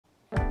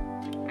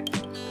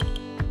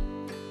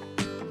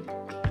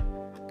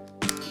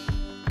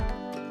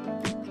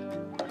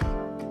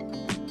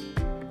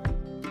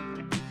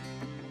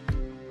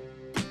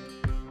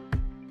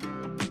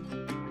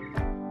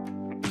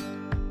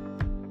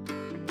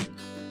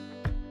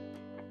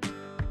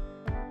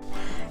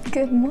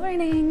Good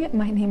morning,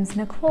 my name's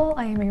Nicole.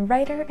 I am a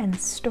writer and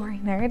story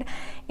nerd,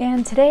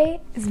 and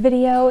today's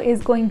video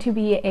is going to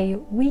be a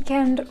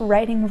weekend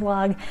writing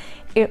vlog.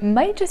 It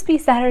might just be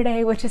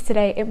Saturday, which is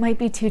today, it might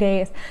be 2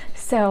 days,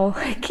 so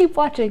keep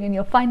watching and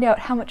you'll find out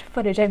how much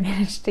footage I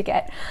managed to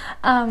get.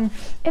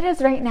 It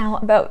is right now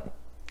about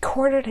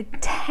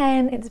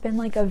 9:45. It's been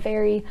like a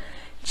very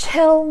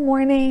chill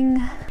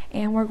morning,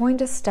 and we're going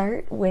to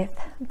start with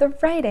the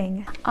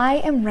writing. I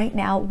am right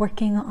now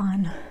working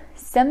on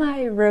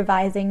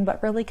semi-revising,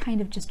 but really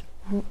kind of just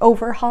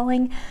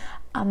overhauling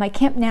my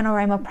Camp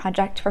NaNoWriMo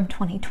project from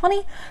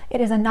 2020. It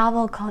is a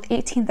novel called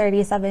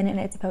 1837, and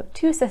it's about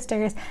two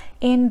sisters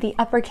in the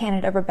Upper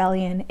Canada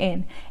Rebellion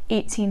in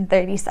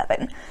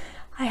 1837.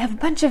 I have a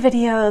bunch of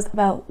videos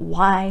about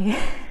why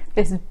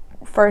this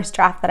first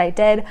draft that I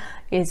did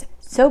is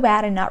so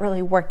bad and not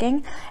really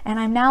working,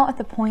 and I'm now at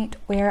the point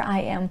where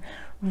I am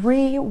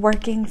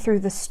reworking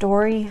through the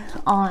story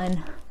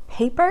on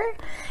paper,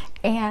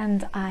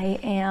 and I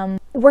am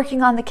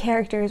working on the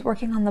characters,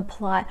 working on the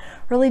plot,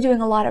 really doing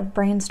a lot of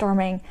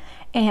brainstorming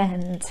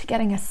and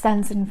getting a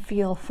sense and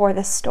feel for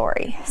the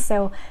story.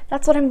 So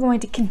that's what I'm going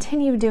to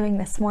continue doing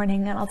this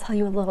morning, and I'll tell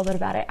you a little bit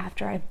about it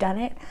after I've done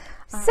it.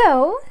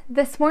 So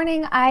this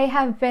morning I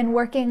have been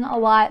working a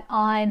lot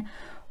on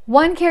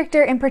one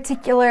character in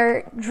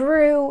particular,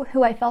 Drew,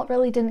 who I felt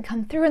really didn't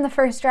come through in the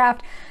first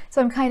draft.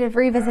 So I'm kind of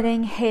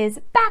revisiting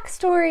his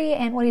backstory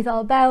and what he's all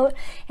about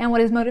and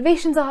what his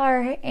motivations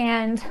are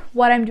and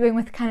what I'm doing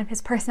with kind of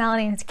his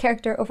personality and his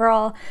character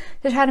overall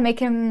to try to make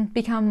him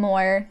become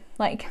more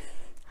like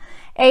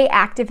A,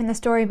 active in the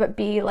story, but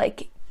B,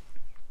 like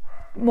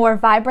more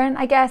vibrant,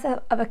 I guess,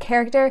 of a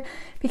character,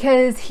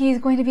 because he's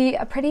going to be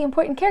a pretty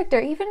important character,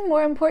 even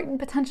more important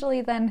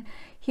potentially than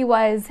he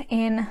was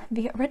in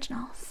the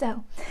original.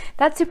 So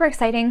that's super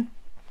exciting.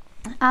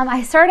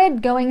 I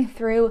started going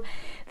through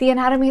the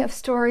anatomy of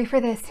story for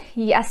this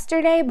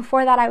yesterday.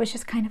 Before that, I was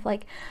just kind of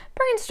like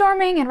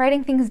brainstorming and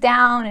writing things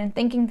down and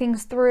thinking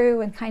things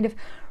through and kind of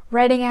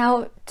writing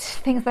out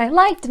things that I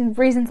liked and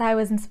reasons I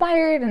was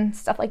inspired and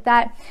stuff like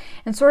that,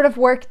 and sort of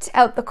worked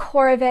out the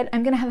core of it.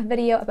 I'm gonna have a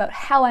video about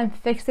how I'm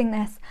fixing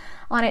this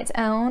on its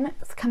own.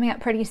 It's coming up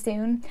pretty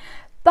soon.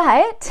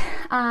 But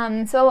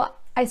so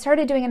I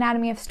started doing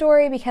anatomy of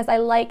story because I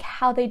like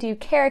how they do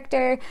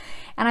character,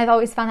 and I've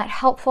always found that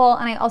helpful,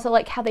 and I also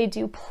like how they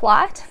do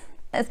plot.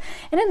 And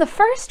in the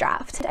first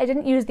draft, I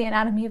didn't use the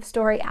anatomy of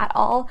story at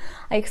all.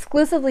 I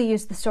exclusively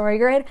used the story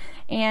grid,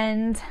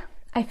 and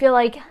I feel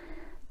like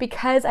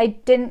because I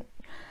didn't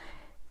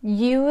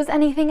use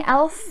anything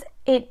else,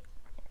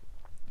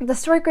 the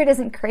story grid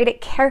isn't great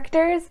at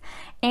characters,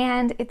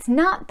 and it's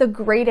not the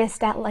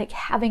greatest at like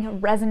having a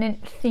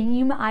resonant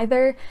theme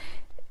either,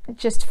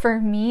 just for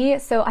me.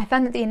 So I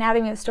found that the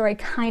anatomy of story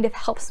kind of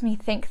helps me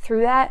think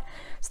through that.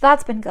 So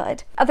that's been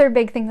good. Other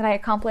big thing that I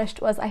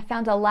accomplished was I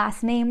found a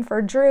last name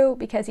for Drew,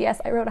 because yes,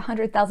 I wrote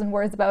 100,000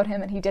 words about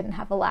him and he didn't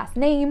have a last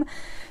name.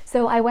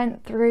 So I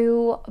went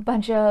through a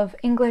bunch of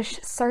English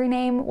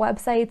surname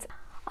websites.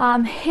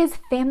 His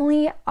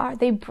family,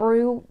 they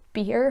brew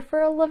beer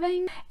for a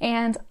living,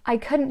 and I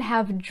couldn't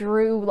have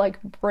Drew like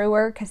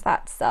brewer because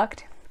that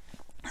sucked.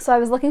 So I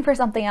was looking for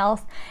something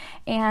else,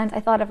 and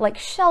I thought of like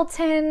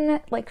Shelton,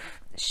 like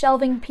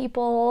shelving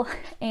people,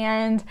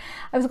 and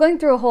I was going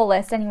through a whole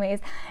list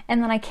anyways,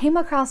 and then I came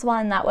across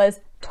one that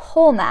was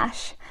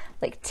Tolmash,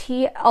 like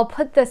I'll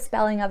put the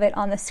spelling of it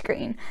on the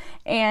screen,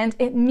 and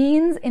it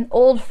means in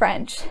Old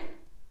French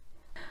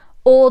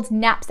old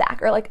knapsack,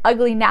 or like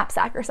ugly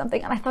knapsack or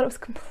something, and I thought it was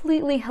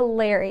completely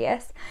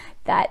hilarious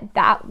that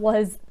that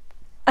was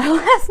a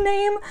last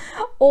name,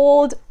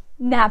 Old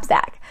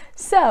Knapsack.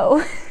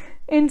 So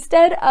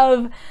instead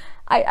of,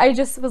 I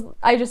just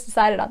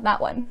decided on that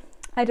one.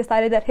 I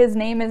decided that his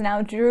name is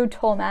now Drew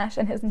Tolmash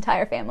and his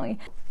entire family.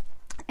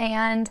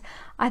 And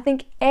I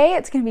think A,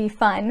 it's gonna be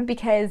fun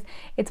because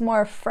it's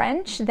more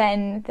French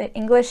than the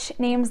English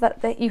names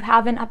that you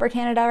have in Upper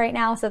Canada right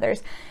now. So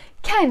there's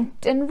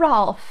Kent and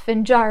Rolf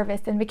and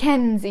Jarvis and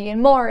Mackenzie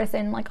and Morris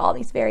and like all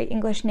these very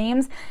English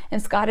names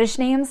and Scottish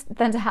names,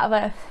 than to have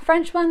a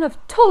French one of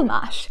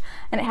Tolmash,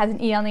 and it has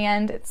an E on the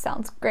end. It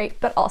sounds great,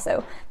 but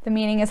also the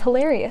meaning is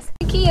hilarious.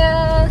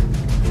 IKEA!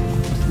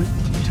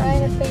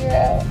 Trying to figure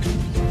out.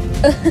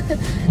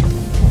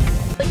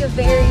 Like a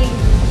very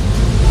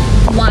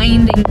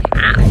winding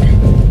path.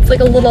 It's like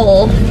a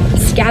little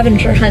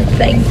scavenger hunt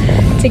thing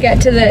to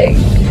get to the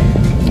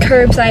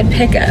curbside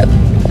pickup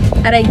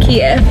at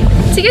IKEA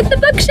to get the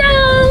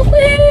bookshelf. Woo!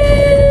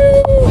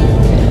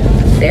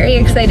 Very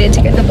excited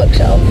to get the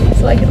bookshelf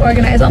so I can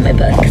organize all my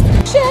books.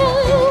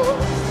 Shelf!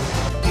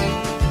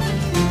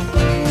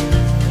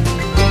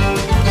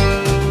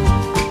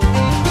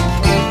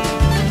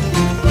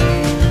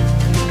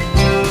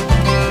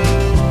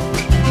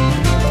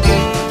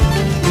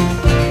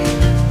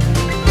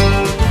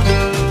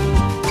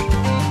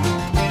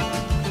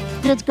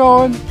 It's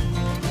going.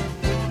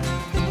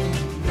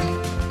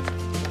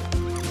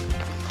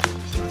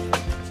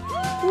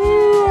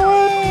 Ooh,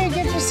 hey,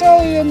 get your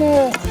Sally in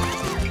there.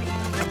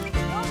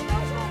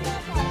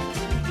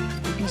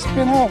 You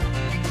spin out.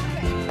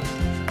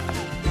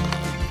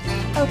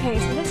 Okay,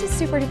 so this is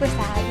super duper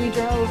sad. We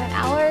drove an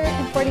hour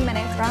and 40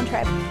 minutes round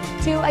trip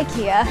to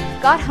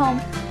IKEA, got home,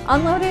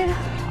 unloaded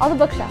all the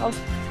bookshelves,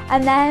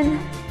 and then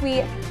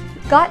we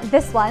got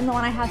this one, the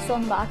one I have still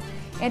in the box,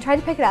 and tried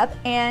to pick it up,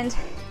 and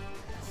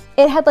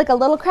it had like a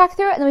little crack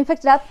through it, and then we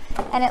picked it up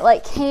and it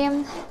like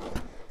came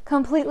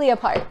completely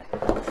apart.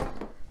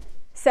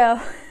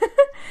 So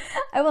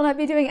I will not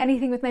be doing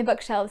anything with my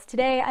bookshelves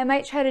today. I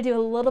might try to do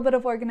a little bit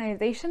of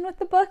organization with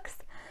the books,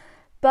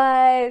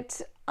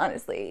 but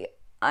honestly,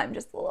 I'm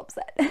just a little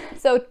upset.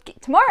 So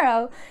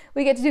tomorrow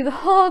we get to do the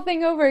whole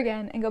thing over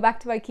again and go back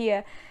to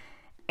IKEA,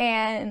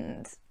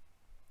 and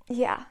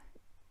yeah,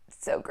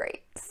 so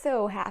great,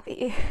 so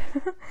happy.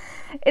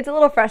 It's a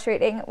little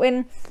frustrating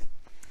when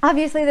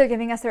obviously they're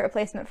giving us a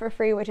replacement for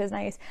free, which is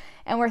nice,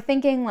 and we're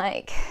thinking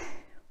like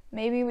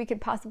maybe we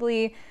could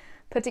possibly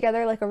put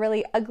together like a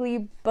really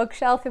ugly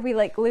bookshelf if we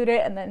like glued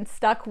it and then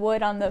stuck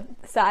wood on the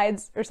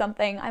sides or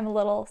something. I'm a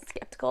little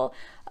skeptical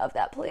of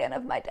that plan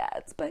of my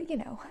dad's, but you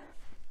know.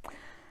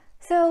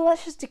 So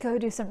let's just go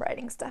do some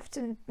writing stuff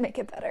to make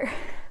it better.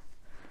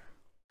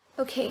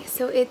 Okay,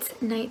 so it's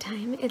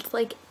nighttime. It's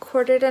like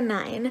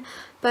 8:45,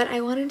 but I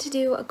wanted to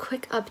do a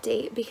quick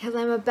update because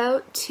I'm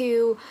about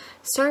to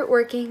start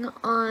working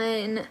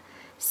on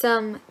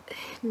some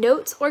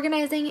notes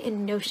organizing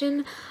in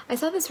Notion. I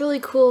saw this really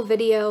cool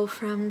video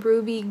from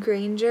Ruby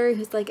Granger,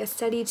 who's like a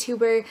study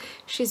tuber.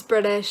 She's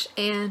British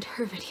and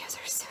her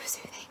videos are so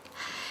soothing.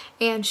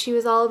 And she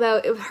was all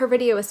about, her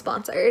video was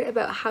sponsored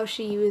about how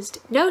she used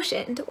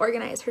Notion to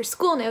organize her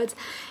school notes.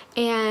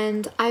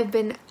 And I've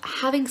been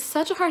having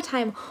such a hard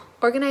time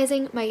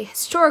organizing my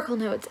historical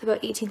notes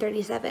about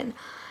 1837.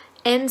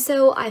 And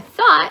so I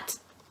thought,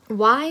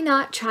 why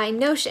not try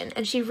Notion?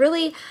 And she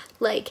really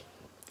like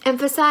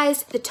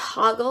emphasized the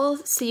toggle,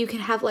 so you can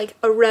have like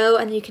a row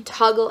and you can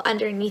toggle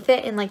underneath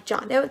it in like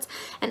jot notes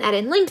and add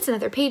in links and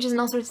other pages and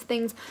all sorts of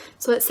things.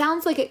 So it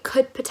sounds like it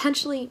could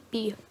potentially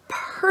be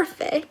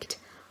perfect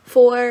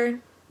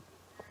for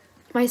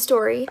my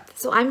story.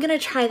 So I'm gonna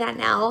try that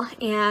now,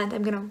 and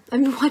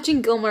I'm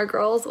watching Gilmore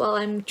Girls while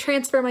I'm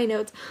transfer my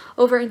notes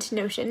over into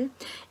Notion,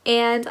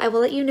 and I will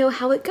let you know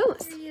how it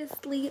goes.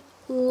 Seriously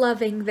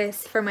loving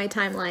this for my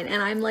timeline,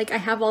 and I'm like, I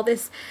have all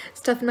this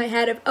stuff in my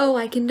head of, oh,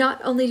 I can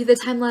not only do the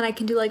timeline, I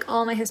can do like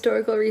all my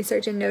historical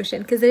research in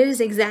Notion, because it is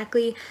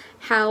exactly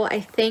how I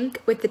think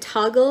with the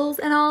toggles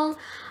and all.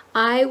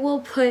 I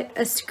will put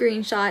a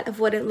screenshot of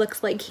what it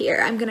looks like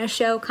here. I'm gonna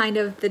show kind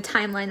of the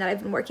timeline that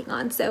I've been working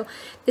on. So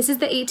this is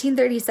the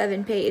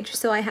 1837 page,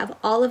 so I have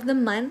all of the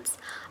months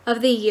of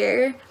the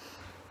year.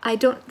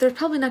 There's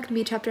probably not gonna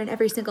be a chapter in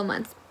every single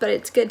month, but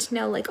it's good to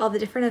know like all the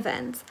different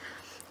events.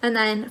 And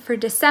then for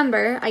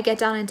December, I get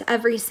down into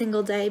every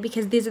single day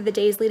because these are the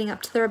days leading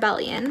up to the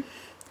rebellion.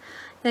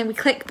 Then we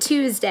click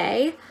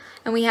Tuesday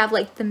and we have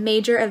like the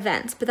major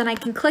events, but then I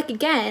can click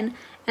again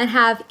and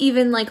have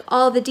even like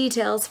all the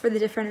details for the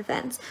different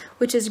events,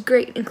 which is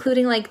great,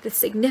 including like the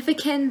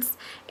significance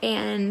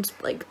and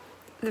like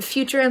the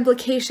future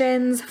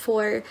implications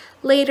for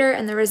later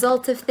and the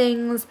results of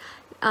things,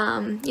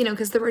 you know,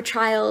 because there were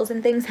trials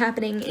and things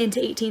happening into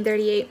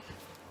 1838.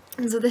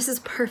 And so this is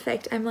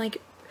perfect. I'm like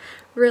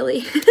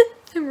really,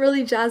 I'm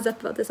really jazzed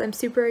up about this. I'm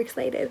super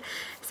excited.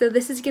 So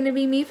this is going to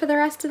be me for the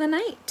rest of the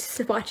night,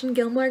 watching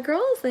Gilmore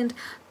Girls and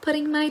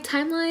putting my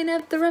timeline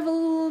of the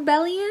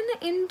rebellion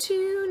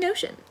into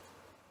Notion.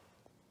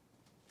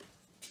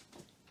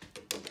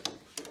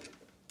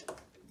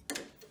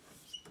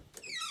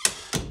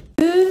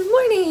 Good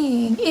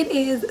morning! It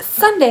is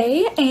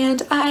Sunday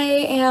and I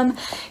am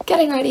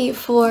getting ready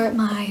for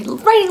my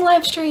writing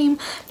live stream.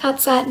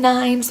 That's at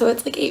 9, so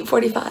it's like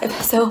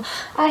 8:45. So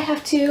I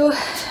have to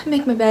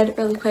make my bed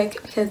really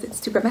quick because it's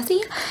super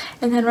messy,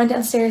 and then run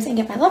downstairs and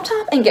get my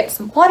laptop and get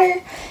some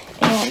water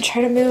and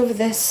try to move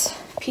this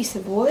piece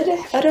of wood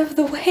out of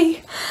the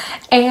way.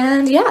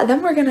 And yeah,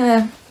 then we're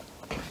gonna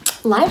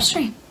live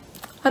stream.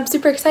 I'm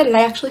super excited.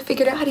 I actually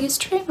figured out how to use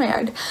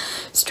StreamYard,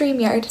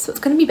 so it's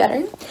gonna be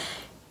better.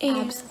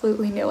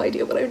 Absolutely no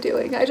idea what I'm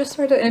doing. I just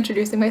started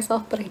introducing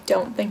myself, but I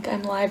don't think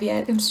I'm live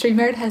yet. And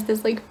StreamYard has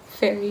this like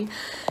very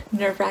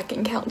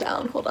nerve-wracking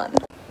countdown. Hold on.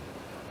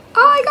 Oh,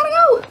 I gotta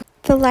go!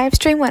 The live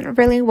stream went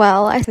really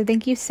well. So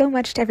thank you so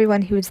much to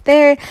everyone who was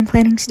there. I'm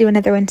planning to do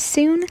another one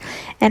soon.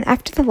 And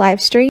after the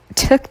live stream,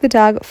 took the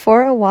dog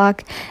for a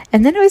walk,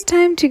 and then it was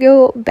time to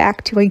go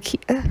back to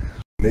IKEA.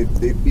 They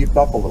beefed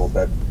up a little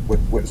bit,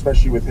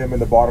 especially with him in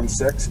the bottom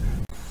 6.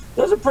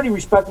 Those are pretty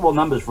respectable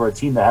numbers for a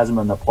team that hasn't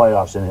been in the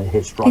playoffs and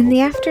his struggle. In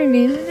the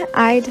afternoon,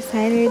 I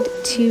decided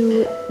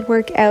to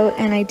work out,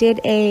 and I did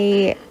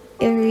a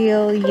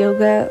aerial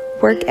yoga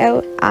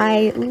workout.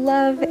 I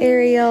love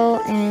aerial,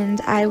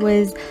 and I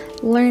was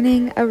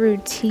learning a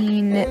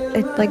routine,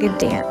 like a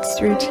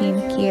dance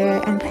routine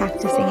here, and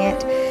practicing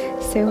it.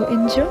 So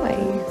enjoy.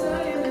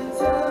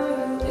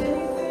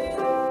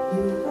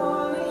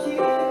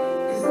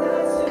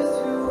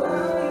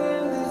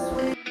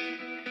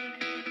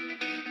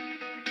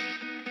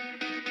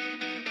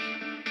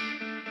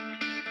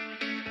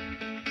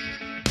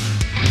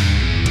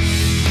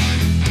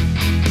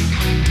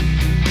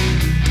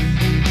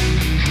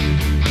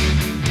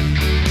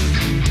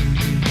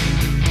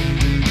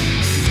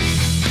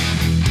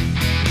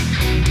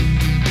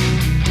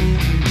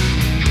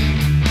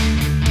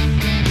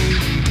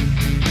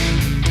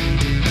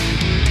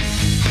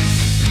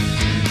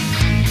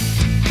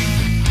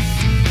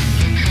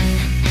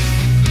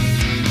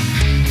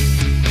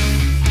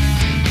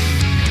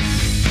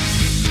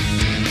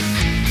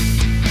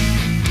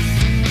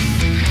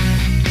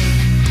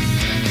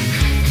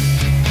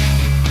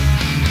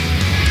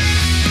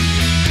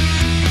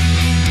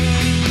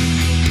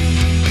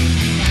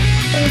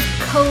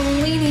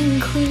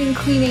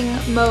 cleaning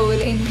mode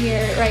in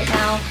here right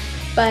now,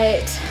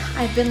 but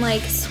I've been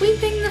like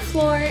sweeping the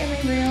floor in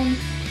my room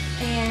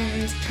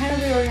and trying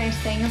to reorganize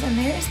things. And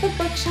there's the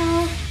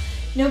bookshelf.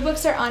 No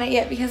books are on it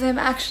yet because I'm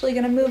actually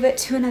gonna move it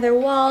to another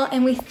wall.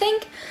 And we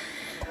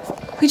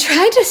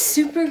tried to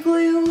super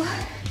glue,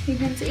 you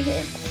can see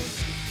here.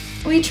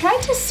 We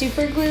tried to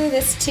super glue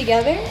this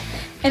together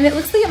and it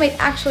looks like it might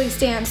actually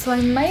stand. So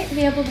I might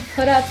be able to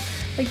put up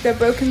like the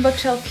broken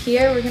bookshelf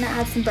here. We're gonna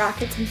add some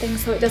brackets and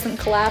things so it doesn't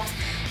collapse.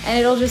 And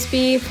it'll just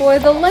be for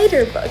the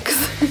lighter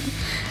books,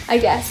 I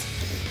guess.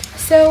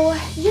 So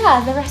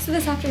yeah, the rest of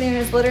this afternoon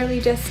is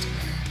literally just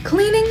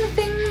cleaning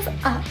things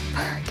up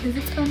because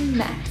it's a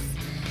mess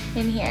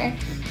in here,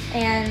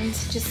 and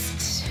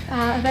just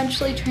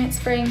eventually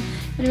transferring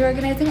and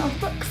reorganizing all the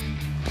books.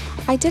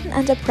 I didn't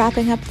end up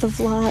wrapping up the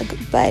vlog,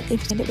 but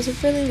it was a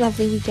really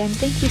lovely weekend.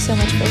 Thank you so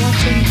much for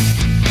watching.